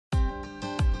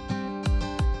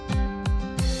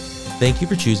Thank you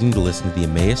for choosing to listen to the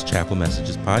Emmaus Chapel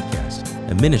Messages podcast,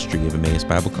 a ministry of Emmaus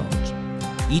Bible College.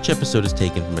 Each episode is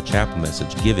taken from a chapel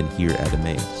message given here at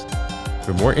Emmaus.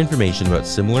 For more information about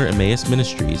similar Emmaus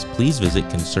ministries, please visit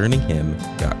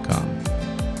concerninghim.com.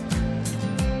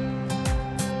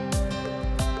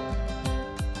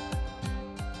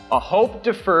 A hope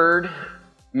deferred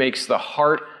makes the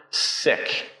heart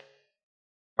sick.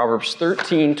 Proverbs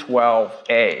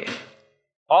 13:12a.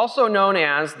 Also known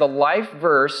as the life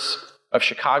verse of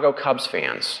Chicago Cubs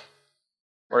fans.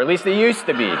 Or at least they used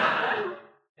to be.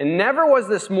 And never was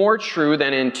this more true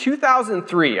than in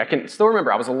 2003. I can still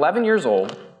remember, I was 11 years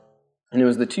old, and it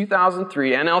was the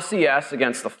 2003 NLCS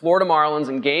against the Florida Marlins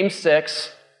in Game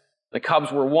 6. The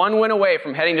Cubs were one win away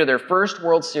from heading to their first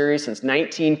World Series since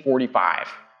 1945,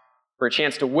 for a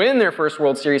chance to win their first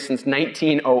World Series since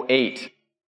 1908.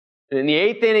 And in the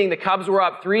eighth inning, the Cubs were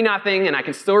up 3-0, and I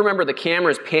can still remember the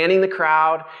cameras panning the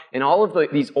crowd, and all of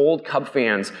these old Cub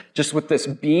fans just with this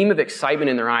beam of excitement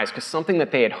in their eyes, because something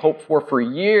that they had hoped for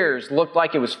years looked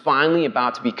like it was finally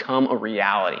about to become a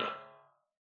reality.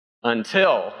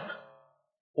 Until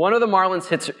one of the Marlins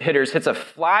hitters hits a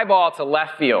fly ball to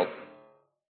left field,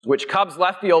 which Cubs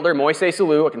left fielder, Moises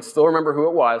Alou, I can still remember who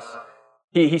it was,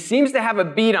 he seems to have a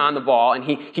beat on the ball, and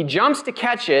he jumps to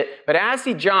catch it, but as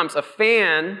he jumps, a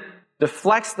fan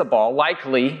deflects the ball,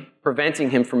 likely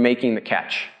preventing him from making the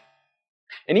catch.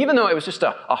 And even though it was just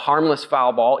a harmless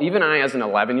foul ball, even I, as an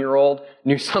 11-year-old,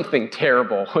 knew something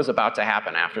terrible was about to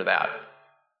happen after that.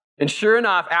 And sure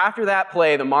enough, after that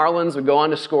play, the Marlins would go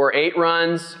on to score 8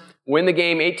 runs, win the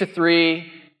game 8-3,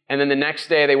 and then the next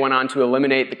day they went on to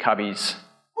eliminate the Cubbies.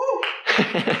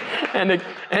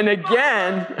 And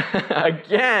again,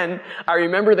 I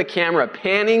remember the camera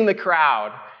panning the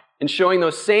crowd and showing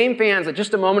those same fans that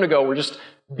just a moment ago were just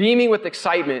beaming with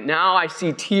excitement. Now I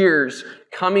see tears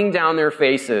coming down their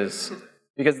faces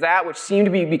because that which seemed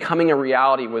to be becoming a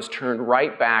reality was turned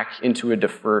right back into a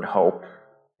deferred hope.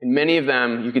 And many of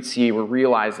them, you could see, were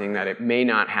realizing that it may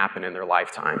not happen in their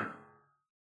lifetime.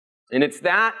 And it's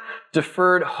that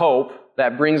deferred hope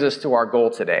that brings us to our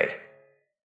goal today.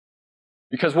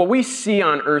 Because what we see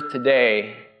on earth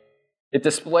today, it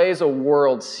displays a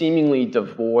world seemingly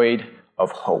devoid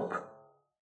of hope.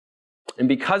 And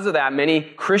because of that, many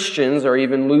Christians are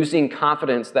even losing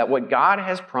confidence that what God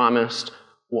has promised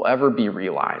will ever be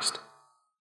realized.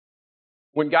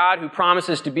 When God, who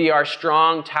promises to be our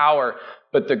strong tower,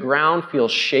 but the ground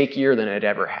feels shakier than it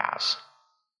ever has.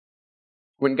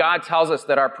 When God tells us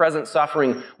that our present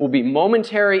suffering will be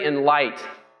momentary and light,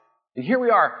 and here we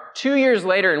are 2 years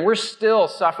later, and we're still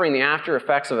suffering the after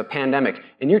effects of a pandemic,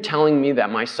 and you're telling me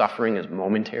that my suffering is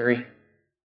momentary?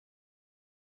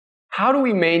 How do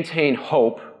we maintain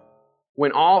hope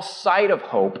when all sight of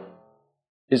hope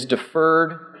is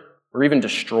deferred or even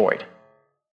destroyed?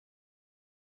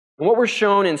 And what we're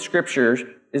shown in Scripture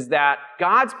is that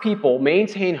God's people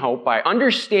maintain hope by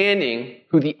understanding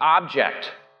who the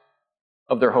object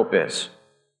of their hope is,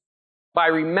 by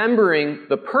remembering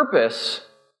the purpose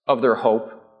of their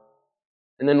hope,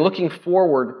 and then looking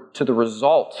forward to the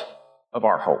result of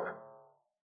our hope.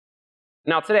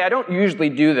 Now today, I don't usually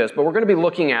do this, but we're going to be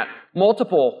looking at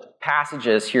multiple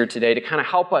passages here today to kind of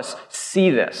help us see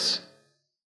this.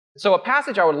 So a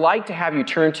passage I would like to have you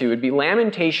turn to would be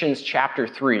Lamentations chapter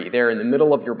 3, there in the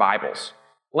middle of your Bibles.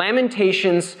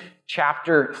 Lamentations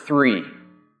chapter 3.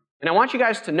 And I want you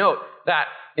guys to note that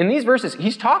in these verses,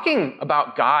 he's talking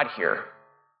about God here.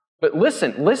 But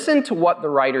listen to what the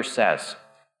writer says.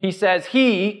 He says,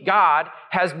 He, God,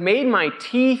 has made my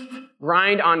teeth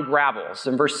grind on gravels,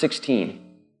 in verse 16.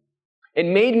 It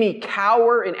made me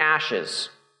cower in ashes.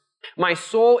 My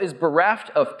soul is bereft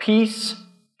of peace.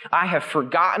 I have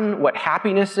forgotten what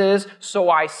happiness is. So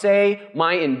I say,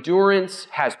 my endurance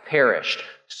has perished.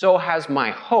 So has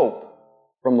my hope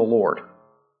from the Lord.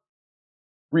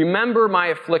 Remember my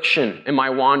affliction and my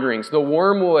wanderings, the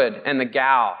wormwood and the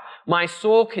gall. My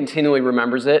soul continually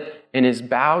remembers it and is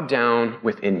bowed down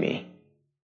within me.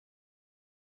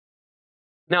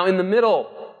 Now, in the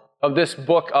middle of this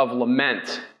book of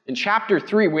lament, in chapter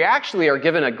 3, we actually are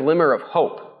given a glimmer of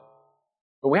hope.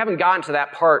 But we haven't gotten to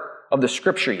that part of the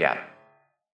Scripture yet.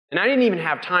 And I didn't even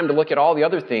have time to look at all the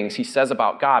other things he says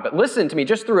about God. But listen to me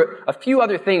just through a few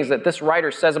other things that this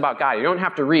writer says about God. You don't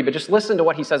have to read, but just listen to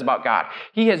what he says about God.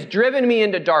 He has driven me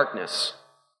into darkness.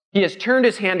 He has turned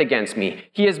his hand against me.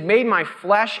 He has made my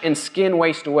flesh and skin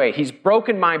waste away. He's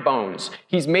broken my bones.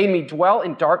 He's made me dwell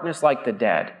in darkness like the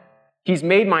dead. He's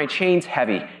made my chains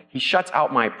heavy. He shuts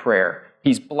out my prayer.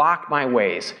 He's blocked my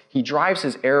ways. He drives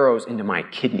his arrows into my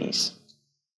kidneys.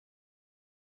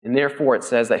 And therefore it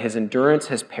says that his endurance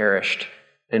has perished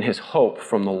and his hope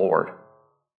from the Lord.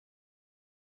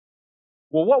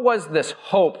 Well, what was this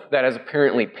hope that has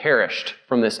apparently perished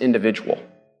from this individual?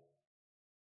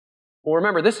 Well,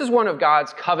 remember, this is one of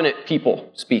God's covenant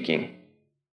people speaking.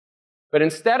 But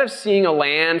instead of seeing a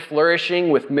land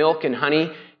flourishing with milk and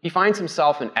honey, he finds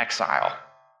himself in exile.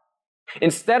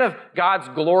 Instead of God's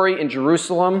glory in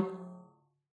Jerusalem,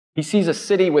 he sees a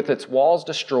city with its walls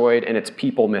destroyed and its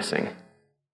people missing.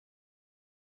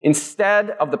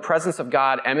 Instead of the presence of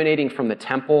God emanating from the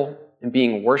temple and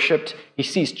being worshipped, he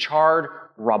sees charred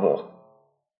rubble.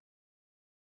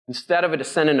 Instead of a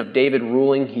descendant of David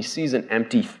ruling, he sees an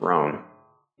empty throne.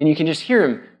 And you can just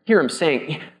hear him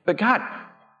saying, "But God,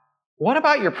 what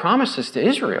about your promises to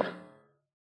Israel?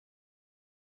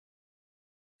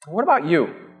 What about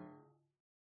you?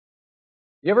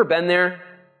 You ever been there?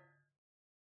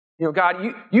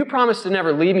 God, you promised to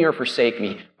never leave me or forsake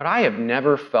me, but I have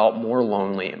never felt more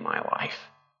lonely in my life.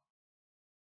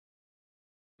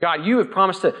 God, you have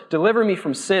promised to deliver me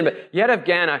from sin, but yet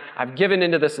again, I've given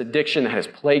into this addiction that has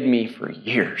plagued me for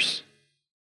years."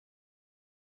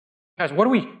 Guys, what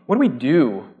do we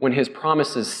do when his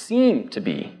promises seem to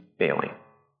be failing?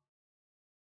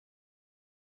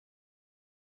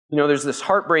 There's this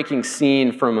heartbreaking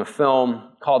scene from a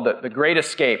film called The Great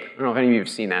Escape. I don't know if any of you have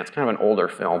seen that. It's kind of an older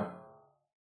film.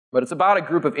 But it's about a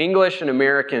group of English and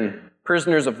American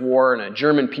prisoners of war in a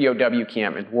German POW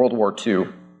camp in World War II.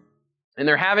 And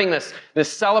they're having this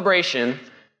celebration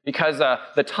because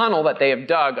the tunnel that they have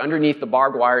dug underneath the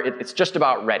barbed wire, it's just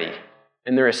about ready.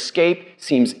 And their escape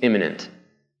seems imminent.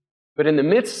 But in the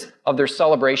midst of their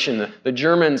celebration, the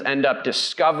Germans end up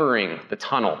discovering the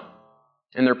tunnel.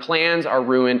 And their plans are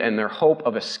ruined, and their hope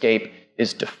of escape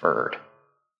is deferred.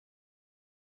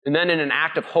 And then in an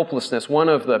act of hopelessness, one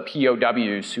of the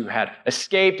POWs who had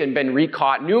escaped and been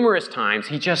recaught numerous times,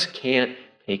 he just can't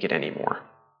take it anymore.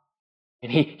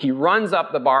 And he runs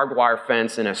up the barbed wire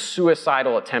fence in a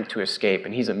suicidal attempt to escape,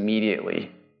 and he's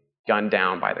immediately gunned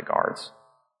down by the guards.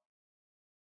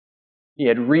 He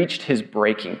had reached his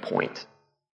breaking point.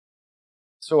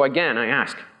 So again, I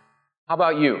ask, how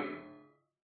about you?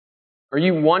 Are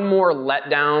you one more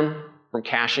letdown from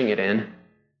cashing it in?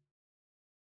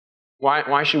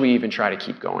 Why should we even try to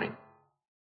keep going?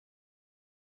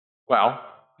 Well,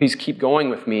 please keep going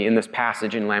with me in this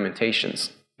passage in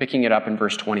Lamentations, picking it up in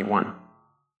verse 21.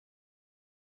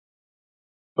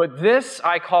 "But this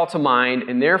I call to mind,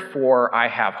 and therefore I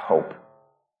have hope.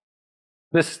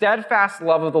 The steadfast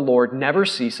love of the Lord never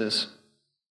ceases.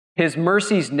 His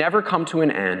mercies never come to an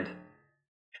end.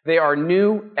 They are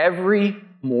new every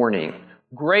morning.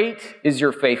 Great is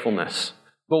your faithfulness.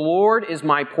 The Lord is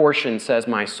my portion, says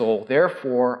my soul.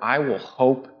 Therefore, I will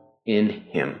hope in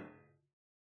him."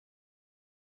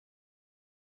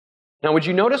 Now, would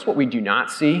you notice what we do not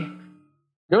see?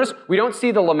 Notice we don't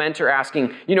see the lamenter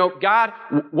asking, God,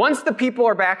 once the people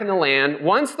are back in the land,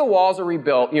 once the walls are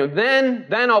rebuilt,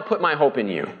 then I'll put my hope in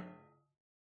you.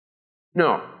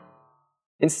 No.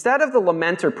 Instead of the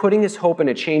lamenter putting his hope in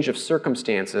a change of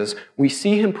circumstances, we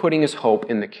see him putting his hope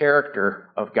in the character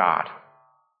of God.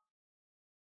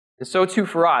 And so too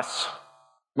for us,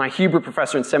 my Hebrew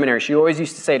professor in seminary, she always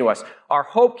used to say to us, our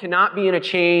hope cannot be in a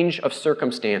change of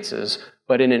circumstances,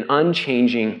 but in an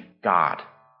unchanging God.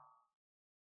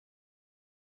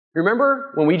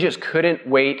 Remember when we just couldn't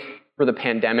wait for the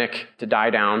pandemic to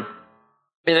die down?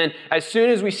 And then as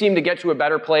soon as we seemed to get to a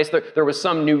better place, there was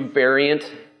some new variant.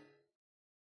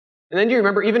 And then do you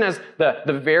remember, even as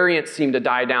the variant seemed to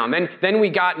die down, then we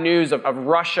got news of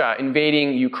Russia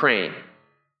invading Ukraine.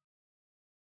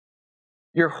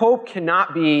 Your hope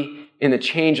cannot be in the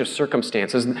change of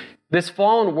circumstances. This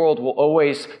fallen world will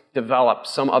always develop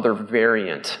some other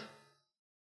variant.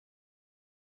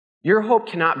 Your hope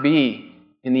cannot be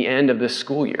in the end of this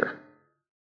school year,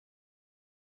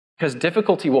 because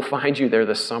difficulty will find you there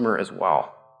this summer as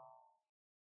well.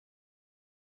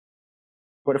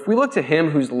 But if we look to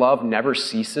him whose love never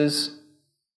ceases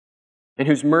and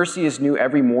whose mercy is new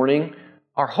every morning,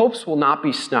 our hopes will not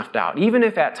be snuffed out, even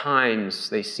if at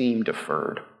times they seem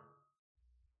deferred.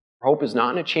 Our hope is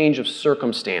not in a change of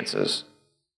circumstances,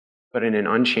 but in an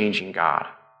unchanging God.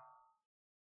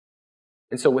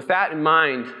 And so with that in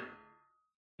mind,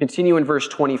 continue in verse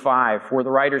 25, where the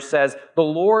writer says, "The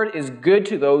Lord is good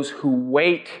to those who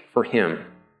wait for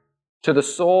him, to the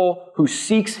soul who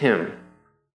seeks him.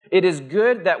 It is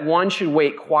good that one should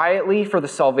wait quietly for the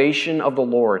salvation of the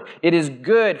Lord. It is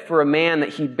good for a man that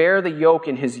he bear the yoke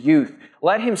in his youth.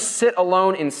 Let him sit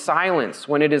alone in silence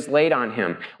when it is laid on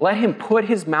him. Let him put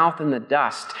his mouth in the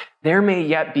dust. There may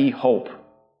yet be hope.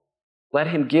 Let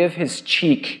him give his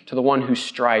cheek to the one who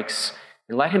strikes,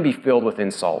 and let him be filled with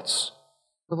insults.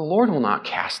 For the Lord will not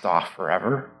cast off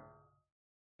forever.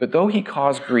 But though he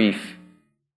cause grief,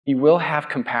 He will have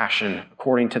compassion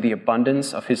according to the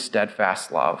abundance of his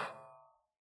steadfast love.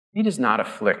 He does not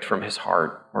afflict from his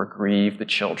heart or grieve the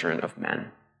children of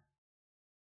men.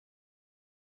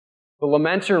 The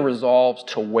lamenter resolves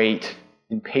to wait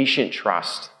in patient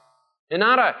trust, and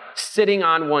not a sitting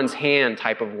on one's hand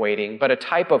type of waiting, but a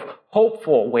type of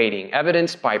hopeful waiting,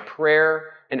 evidenced by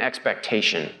prayer and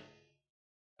expectation.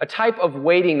 A type of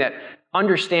waiting that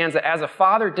understands that as a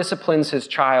father disciplines his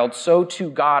child, so too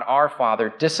God, our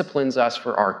Father, disciplines us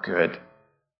for our good.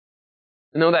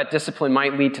 And though that discipline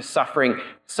might lead to suffering,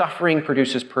 suffering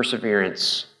produces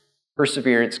perseverance,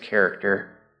 perseverance character,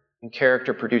 and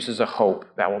character produces a hope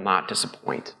that will not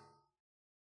disappoint.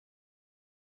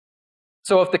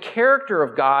 So if the character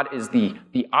of God is the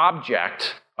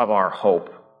object of our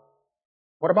hope,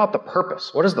 what about the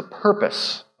purpose? What is the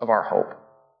purpose of our hope?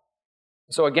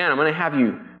 So again, I'm going to have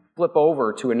you flip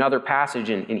over to another passage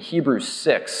in Hebrews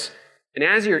 6. And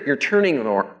as you're turning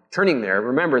there,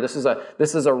 remember, this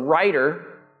is a writer.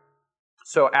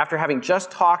 So after having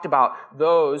just talked about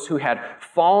those who had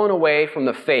fallen away from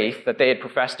the faith that they had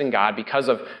professed in God because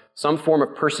of some form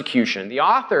of persecution, the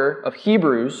author of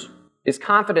Hebrews is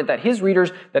confident that his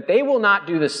readers, that they will not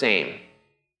do the same,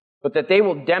 but that they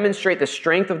will demonstrate the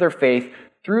strength of their faith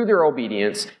through their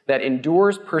obedience that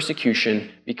endures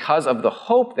persecution because of the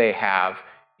hope they have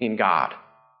in God.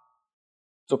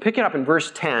 So pick it up in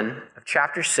verse 10 of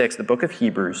chapter 6, the book of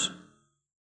Hebrews.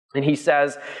 And he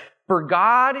says, "For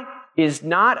God is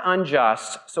not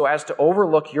unjust so as to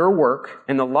overlook your work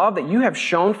and the love that you have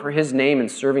shown for his name in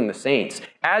serving the saints,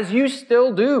 as you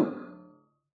still do.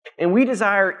 And we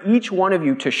desire each one of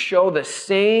you to show the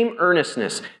same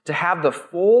earnestness, to have the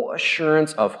full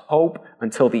assurance of hope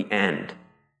until the end,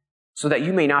 so that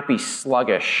you may not be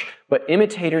sluggish, but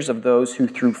imitators of those who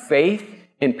through faith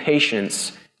and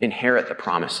patience inherit the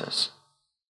promises."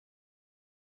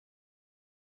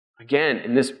 Again,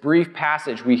 in this brief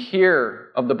passage, we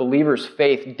hear of the believer's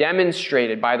faith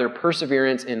demonstrated by their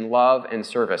perseverance in love and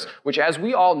service, which, as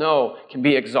we all know, can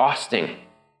be exhausting.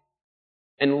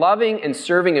 And loving and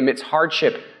serving amidst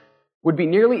hardship would be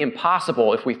nearly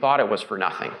impossible if we thought it was for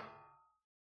nothing.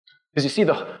 Because you see,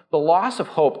 the loss of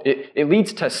hope, it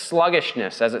leads to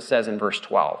sluggishness, as it says in verse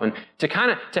 12. And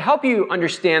to help you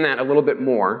understand that a little bit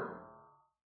more,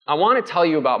 I want to tell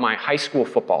you about my high school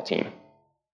football team.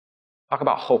 Talk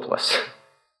about hopeless.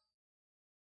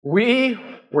 We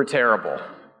were terrible.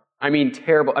 I mean,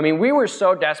 terrible. I mean, we were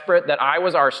so desperate that I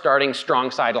was our starting strong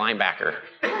side linebacker.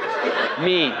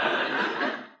 Me.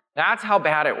 That's how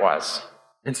bad it was.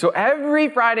 And so every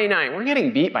Friday night, we're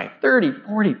getting beat by 30,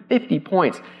 40, 50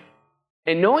 points.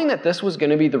 And knowing that this was going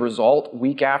to be the result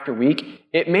week after week,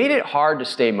 it made it hard to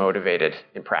stay motivated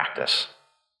in practice.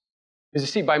 Because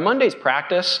you see, by Monday's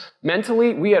practice,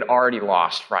 mentally, we had already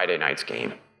lost Friday night's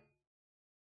game.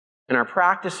 And our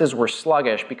practices were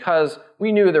sluggish because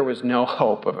we knew there was no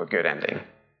hope of a good ending.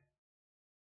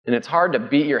 And it's hard to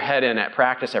beat your head in at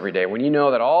practice every day when you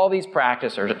know that all these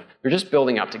practices you're just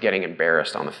building up to getting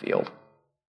embarrassed on the field.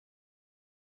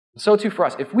 So too for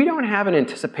us, if we don't have an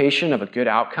anticipation of a good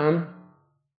outcome,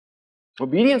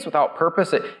 obedience without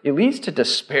purpose, it leads to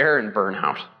despair and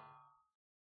burnout.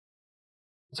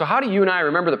 So how do you and I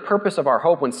remember the purpose of our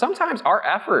hope when sometimes our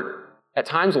effort at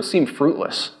times will seem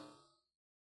fruitless?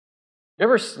 You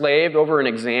ever slaved over an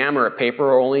exam or a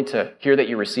paper only to hear that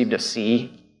you received a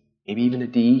C, maybe even a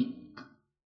D?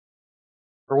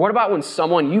 Or what about when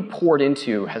someone you poured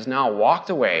into has now walked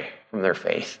away from their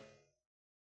faith?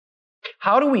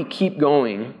 How do we keep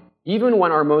going even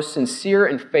when our most sincere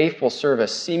and faithful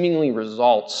service seemingly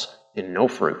results in no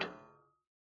fruit?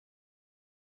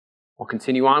 Well,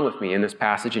 continue on with me in this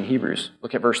passage in Hebrews.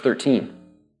 Look at verse 13.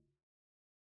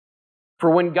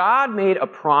 "For when God made a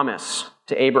promise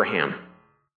to Abraham,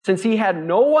 since he had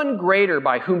no one greater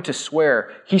by whom to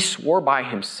swear, he swore by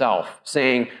himself,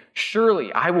 saying,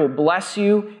 'Surely I will bless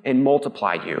you and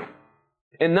multiply you.'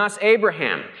 And thus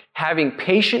Abraham, having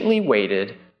patiently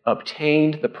waited,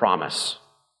 obtained the promise.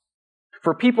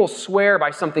 For people swear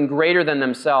by something greater than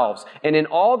themselves, and in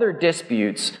all their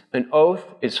disputes, an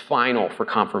oath is final for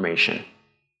confirmation."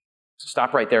 So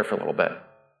stop right there for a little bit.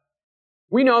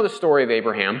 We know the story of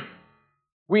Abraham.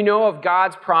 We know of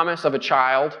God's promise of a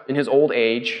child in his old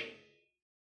age.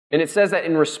 And it says that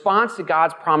in response to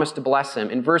God's promise to bless him,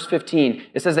 in verse 15,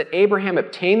 it says that Abraham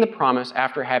obtained the promise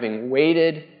after having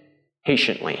waited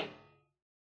patiently.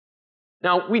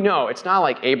 Now, we know it's not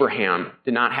like Abraham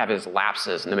did not have his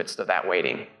lapses in the midst of that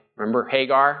waiting. Remember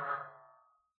Hagar?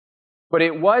 But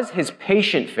it was his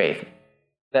patient faith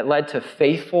that led to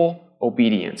faithful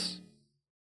obedience.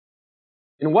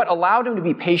 And what allowed him to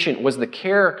be patient was the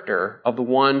character of the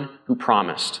one who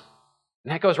promised.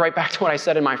 And that goes right back to what I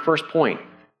said in my first point.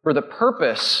 For the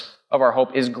purpose of our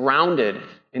hope is grounded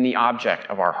in the object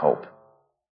of our hope.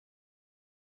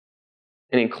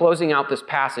 And in closing out this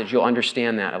passage, you'll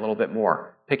understand that a little bit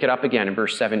more. Pick it up again in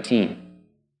verse 17.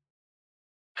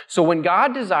 So when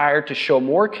God desired to show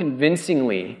more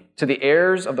convincingly to the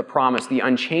heirs of the promise the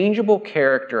unchangeable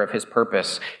character of his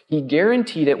purpose, he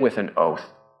guaranteed it with an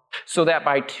oath, so that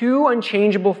by two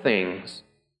unchangeable things,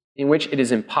 in which it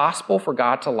is impossible for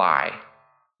God to lie,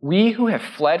 we who have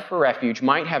fled for refuge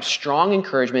might have strong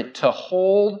encouragement to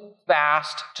hold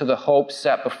fast to the hope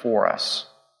set before us.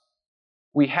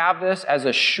 We have this as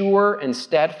a sure and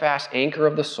steadfast anchor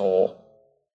of the soul,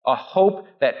 a hope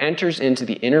that enters into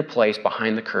the inner place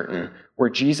behind the curtain, where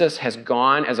Jesus has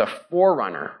gone as a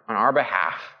forerunner on our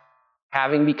behalf,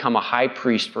 having become a high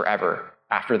priest forever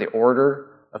after the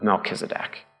order of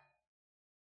Melchizedek.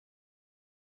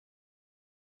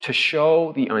 To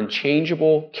show the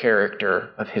unchangeable character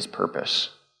of his purpose.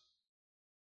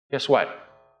 Guess what?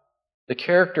 The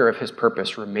character of his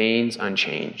purpose remains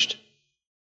unchanged.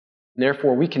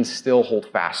 Therefore, we can still hold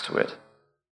fast to it.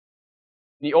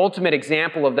 The ultimate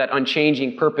example of that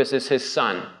unchanging purpose is his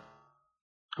Son,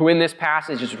 who in this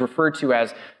passage is referred to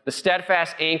as the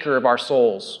steadfast anchor of our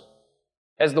souls,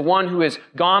 as the one who has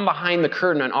gone behind the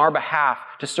curtain on our behalf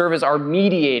to serve as our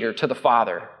mediator to the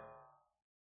Father.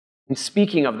 And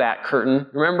speaking of that curtain,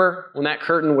 remember when that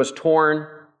curtain was torn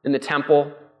in the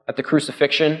temple at the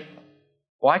crucifixion?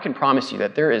 Well, I can promise you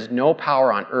that there is no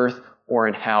power on earth or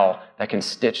in hell that can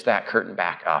stitch that curtain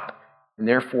back up. And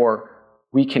therefore,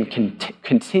 we can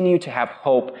continue to have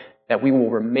hope that we will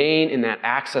remain in that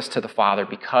access to the Father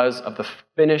because of the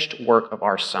finished work of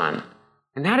our Son.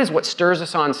 And that is what stirs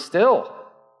us on still.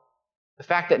 The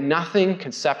fact that nothing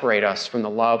can separate us from the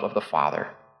love of the Father.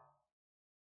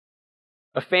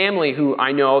 A family who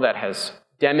I know that has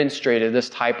demonstrated this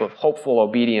type of hopeful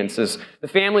obedience is the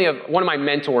family of one of my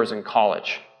mentors in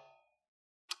college.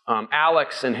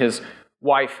 Alex and his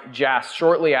wife, Jess,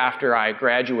 shortly after I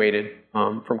graduated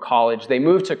from college, they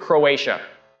moved to Croatia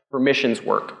for missions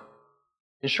work.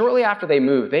 And shortly after they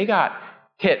moved, they got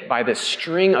hit by this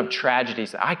string of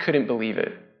tragedies that I couldn't believe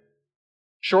it.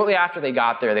 Shortly after they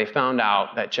got there, they found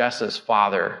out that Jess's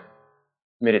father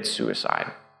committed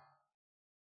suicide.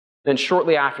 Then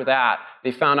shortly after that,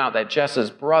 they found out that Jess's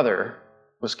brother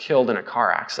was killed in a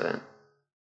car accident.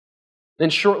 Then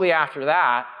shortly after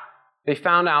that, they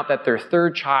found out that their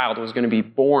third child was going to be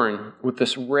born with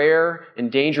this rare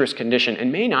and dangerous condition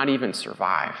and may not even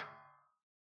survive.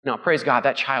 Now, praise God,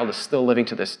 that child is still living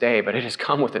to this day, but it has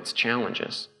come with its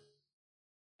challenges.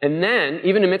 And then,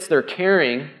 even amidst their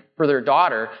caring for their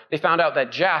daughter, they found out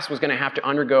that Jess was going to have to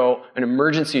undergo an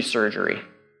emergency surgery.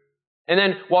 And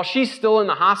then, while she's still in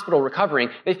the hospital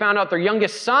recovering, they found out their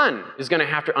youngest son is going to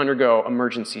have to undergo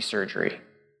emergency surgery.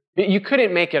 You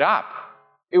couldn't make it up.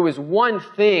 It was one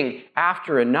thing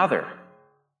after another.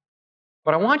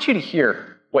 But I want you to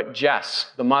hear what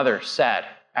Jess, the mother, said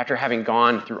after having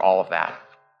gone through all of that.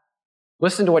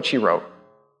 Listen to what she wrote.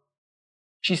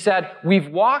 She said,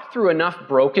 "We've walked through enough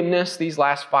brokenness these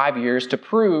last 5 years to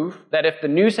prove that if the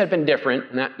news had been different,"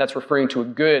 and that's referring to a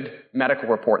good medical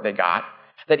report they got,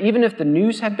 "that even if the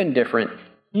news had been different,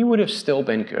 he would have still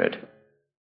been good.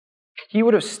 He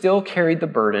would have still carried the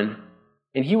burden,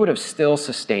 and he would have still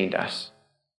sustained us.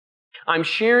 I'm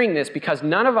sharing this because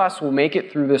none of us will make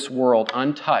it through this world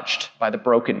untouched by the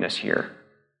brokenness here.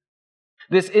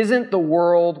 This isn't the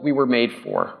world we were made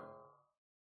for.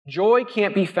 Joy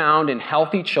can't be found in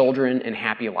healthy children and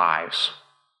happy lives.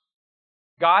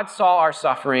 God saw our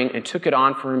suffering and took it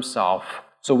on for himself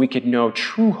so we could know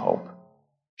true hope,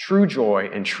 true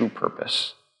joy, and true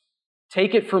purpose.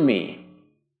 Take it from me.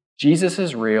 Jesus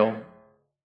is real,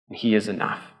 and he is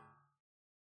enough."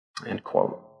 End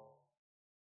quote.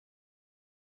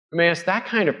 Emmaus, that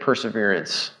kind of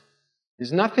perseverance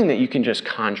is nothing that you can just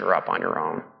conjure up on your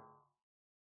own.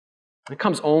 It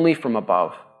comes only from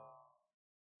above.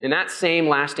 And that same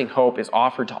lasting hope is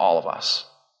offered to all of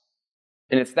us.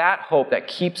 And it's that hope that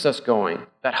keeps us going,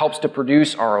 that helps to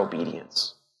produce our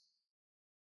obedience.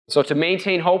 So to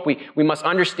maintain hope, we must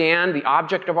understand the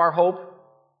object of our hope,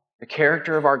 the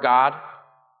character of our God.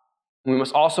 We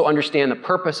must also understand the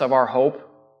purpose of our hope,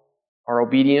 our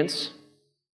obedience.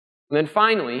 And then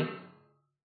finally,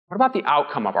 what about the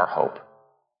outcome of our hope?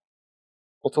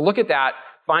 Well, to look at that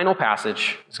final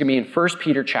passage is going to be in 1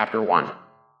 Peter chapter 1.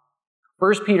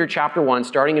 1 Peter chapter 1,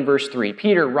 starting in verse 3.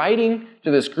 Peter writing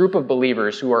to this group of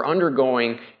believers who are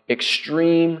undergoing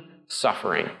extreme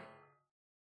suffering.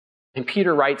 And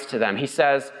Peter writes to them. He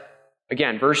says,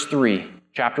 again, verse 3,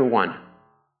 chapter 1.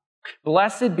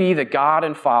 "Blessed be the God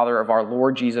and Father of our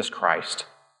Lord Jesus Christ.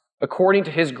 According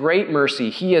to his great mercy,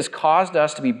 he has caused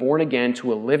us to be born again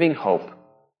to a living hope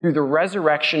through the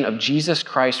resurrection of Jesus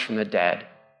Christ from the dead,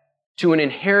 to an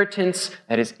inheritance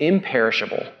that is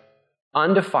imperishable,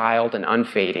 undefiled and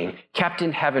unfading, kept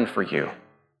in heaven for you,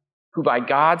 who by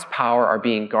God's power are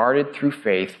being guarded through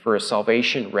faith for a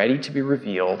salvation ready to be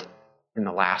revealed in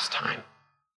the last time.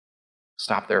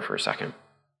 Stop there for a second.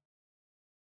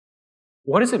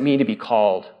 What does it mean to be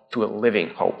called to a living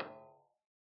hope?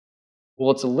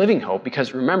 Well, it's a living hope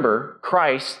because remember,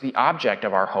 Christ, the object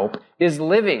of our hope, is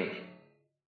living.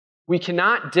 We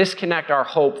cannot disconnect our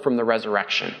hope from the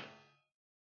resurrection.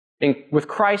 And with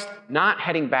Christ not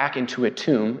heading back into a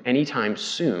tomb anytime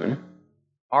soon,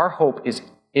 our hope is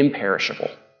imperishable,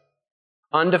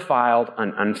 undefiled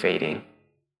and unfading.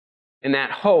 And that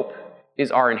hope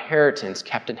is our inheritance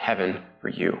kept in heaven for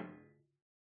you.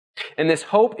 And this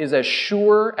hope is as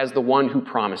sure as the one who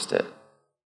promised it.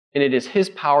 And it is his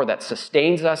power that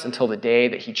sustains us until the day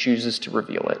that he chooses to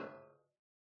reveal it.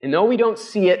 And though we don't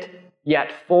see it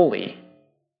yet fully,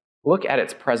 look at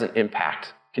its present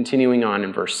impact. Continuing on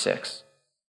in verse 6.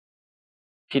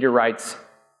 Peter writes,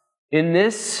 "In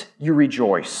this you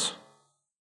rejoice,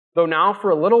 though now for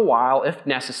a little while, if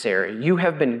necessary, you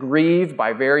have been grieved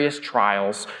by various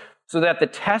trials, so that the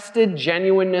tested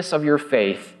genuineness of your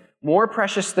faith, more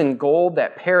precious than gold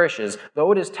that perishes,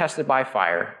 though it is tested by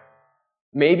fire,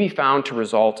 may be found to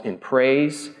result in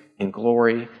praise and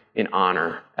glory and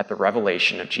honor at the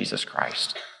revelation of Jesus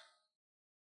Christ."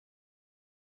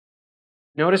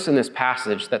 Notice in this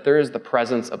passage that there is the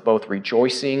presence of both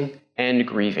rejoicing and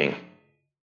grieving.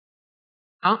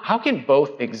 How can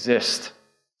both exist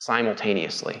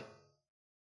simultaneously?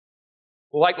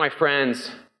 Well, like my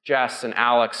friends Jess and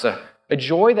Alex, a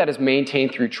joy that is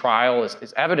maintained through trial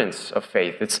is evidence of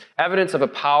faith. It's evidence of a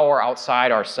power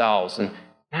outside ourselves, and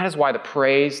that is why the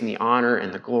praise and the honor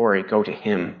and the glory go to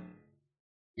him.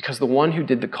 Because the one who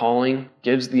did the calling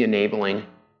gives the enabling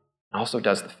and also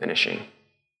does the finishing.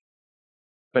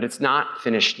 But it's not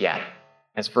finished yet,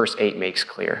 as verse 8 makes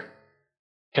clear.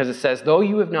 Because it says, though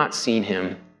you have not seen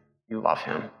him, you love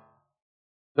him.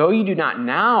 Though you do not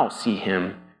now see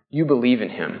him, you believe in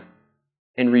him,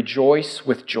 and rejoice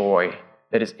with joy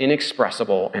that is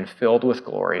inexpressible and filled with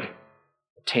glory,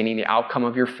 obtaining the outcome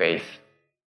of your faith,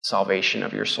 salvation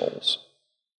of your souls.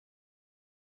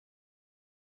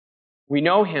 We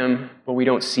know him, but we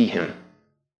don't see him.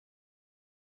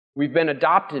 We've been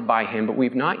adopted by him, but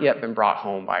we've not yet been brought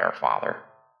home by our Father.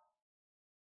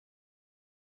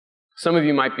 Some of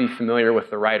you might be familiar with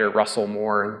the writer Russell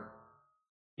Moore.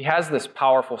 He has this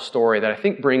powerful story that I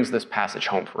think brings this passage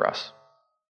home for us.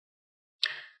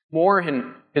 Moore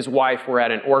and his wife were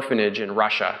at an orphanage in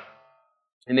Russia,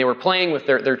 and they were playing with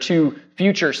their two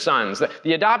future sons.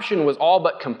 The adoption was all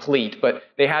but complete, but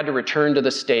they had to return to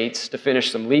the States to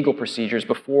finish some legal procedures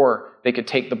before they could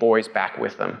take the boys back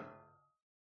with them.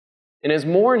 And as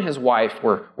Moore and his wife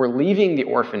were leaving the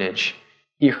orphanage,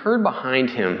 he heard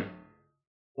behind him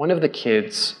one of the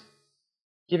kids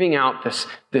giving out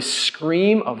this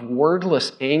scream of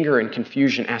wordless anger and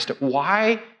confusion as to,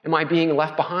 why am I being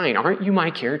left behind? Aren't you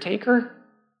my caretaker?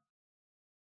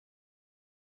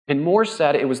 And Moore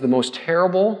said it was the most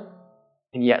terrible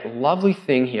and yet lovely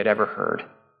thing he had ever heard.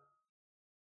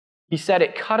 He said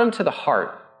it cut him to the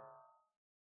heart,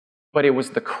 but it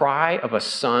was the cry of a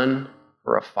son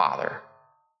for a father.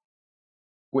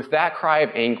 With that cry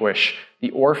of anguish, the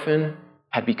orphan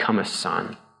had become a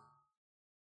son.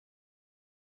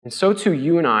 And so too,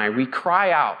 you and I, we cry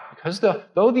out, because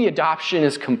though the adoption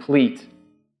is complete,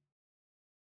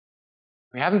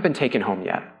 we haven't been taken home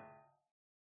yet.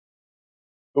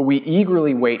 But we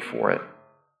eagerly wait for it.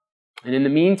 And in the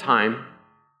meantime,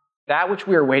 that which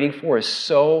we are waiting for is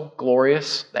so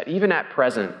glorious that even at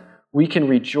present, we can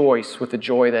rejoice with a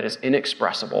joy that is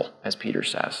inexpressible, as Peter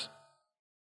says.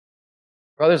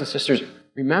 Brothers and sisters,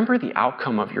 remember the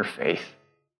outcome of your faith,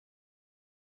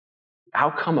 the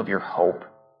outcome of your hope,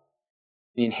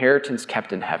 the inheritance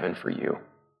kept in heaven for you.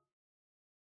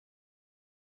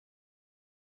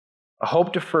 A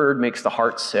hope deferred makes the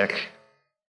heart sick,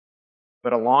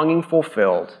 but a longing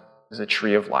fulfilled is a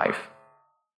tree of life.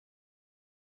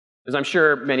 As I'm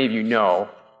sure many of you know,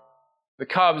 the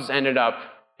Cubs ended up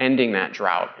ending that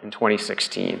drought in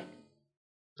 2016.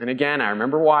 And again, I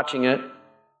remember watching it.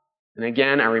 And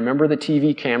again, I remember the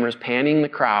TV cameras panning the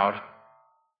crowd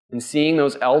and seeing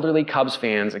those elderly Cubs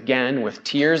fans again with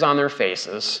tears on their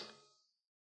faces,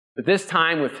 but this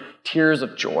time with tears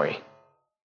of joy.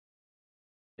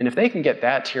 And if they can get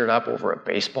that teared up over a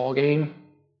baseball game,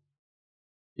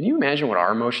 can you imagine what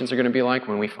our emotions are going to be like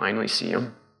when we finally see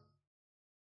them?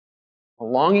 A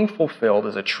longing fulfilled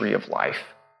is a tree of life.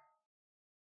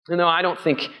 And no, I don't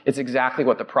think it's exactly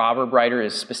what the proverb writer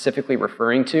is specifically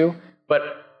referring to, but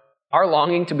our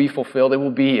longing to be fulfilled, it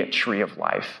will be a tree of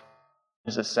life,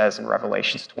 as it says in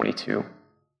Revelation 22.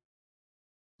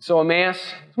 So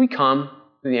Emmaus, as we come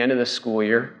to the end of this school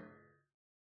year,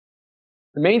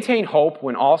 to maintain hope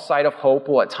when all sight of hope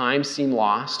will at times seem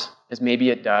lost, as maybe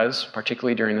it does,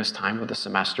 particularly during this time of the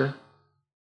semester,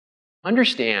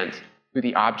 understand who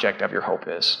the object of your hope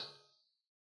is.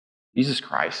 Jesus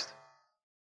Christ.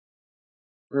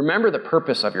 Remember the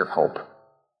purpose of your hope,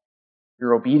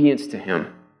 your obedience to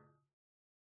Him,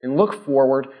 and look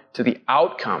forward to the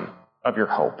outcome of your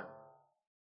hope,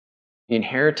 the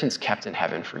inheritance kept in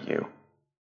heaven for you.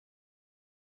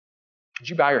 Would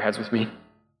you bow your heads with me?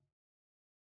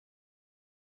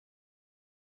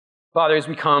 Father, as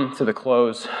we come to the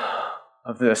close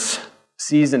of this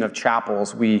season of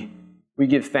chapels, we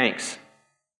give thanks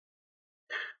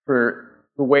for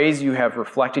the ways you have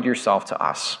reflected yourself to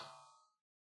us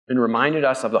and reminded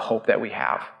us of the hope that we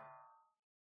have.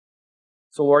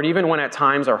 So, Lord, even when at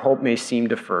times our hope may seem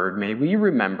deferred, may we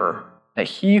remember that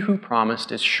He who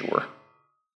promised is sure.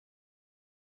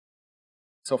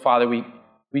 So, Father, we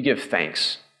give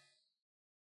thanks.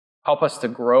 Help us to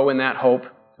grow in that hope,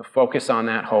 to focus on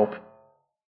that hope,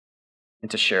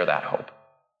 and to share that hope.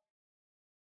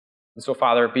 And so,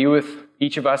 Father, be with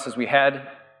each of us as we head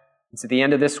into the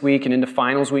end of this week and into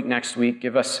finals week next week.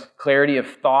 Give us clarity of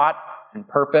thought and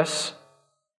purpose,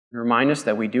 and remind us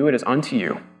that we do it as unto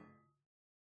you.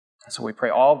 So we pray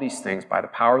all of these things by the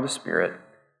power of the Spirit.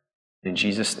 In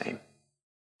Jesus' name,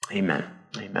 amen.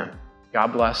 Amen. God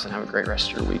bless and have a great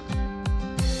rest of your week.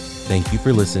 Thank you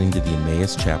for listening to the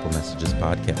Emmaus Chapel Messages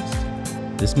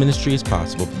podcast. This ministry is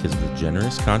possible because of the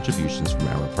generous contributions from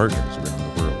our partners around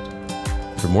the world.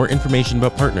 For more information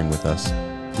about partnering with us,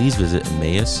 please visit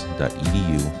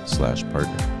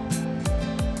emmaus.edu/partner.